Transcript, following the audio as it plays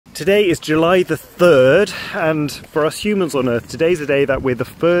Today is July the 3rd, and for us humans on Earth, today's a day that we're the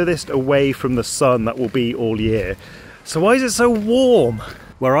furthest away from the sun that will be all year. So why is it so warm?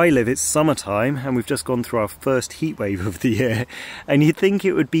 Where I live, it's summertime, and we've just gone through our first heat wave of the year, and you'd think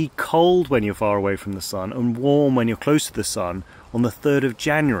it would be cold when you're far away from the sun and warm when you're close to the sun on the 3rd of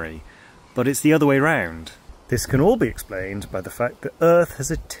January, but it's the other way round. This can all be explained by the fact that Earth has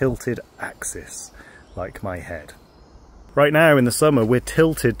a tilted axis, like my head. Right now in the summer we're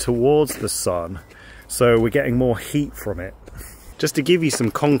tilted towards the sun, so we're getting more heat from it. Just to give you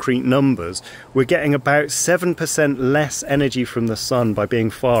some concrete numbers, we're getting about 7% less energy from the sun by being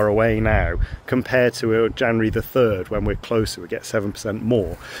far away now compared to January the 3rd when we're closer, we get 7%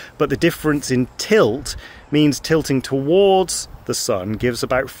 more. But the difference in tilt means tilting towards the sun gives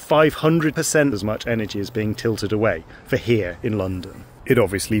about 500% as much energy as being tilted away for here in London. It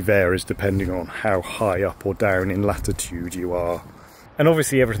obviously varies depending on how high up or down in latitude you are. And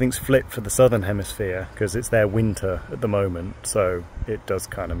obviously everything's flipped for the Southern Hemisphere because it's their winter at the moment, so it does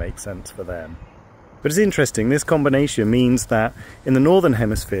kind of make sense for them. But it's interesting, this combination means that in the Northern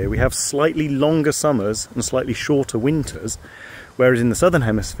Hemisphere we have slightly longer summers and slightly shorter winters, whereas in the Southern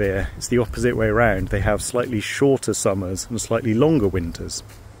Hemisphere it's the opposite way around. They have slightly shorter summers and slightly longer winters.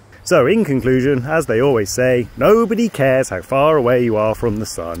 So in conclusion, as they always say, nobody cares how far away you are from the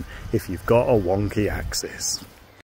sun if you've got a wonky axis.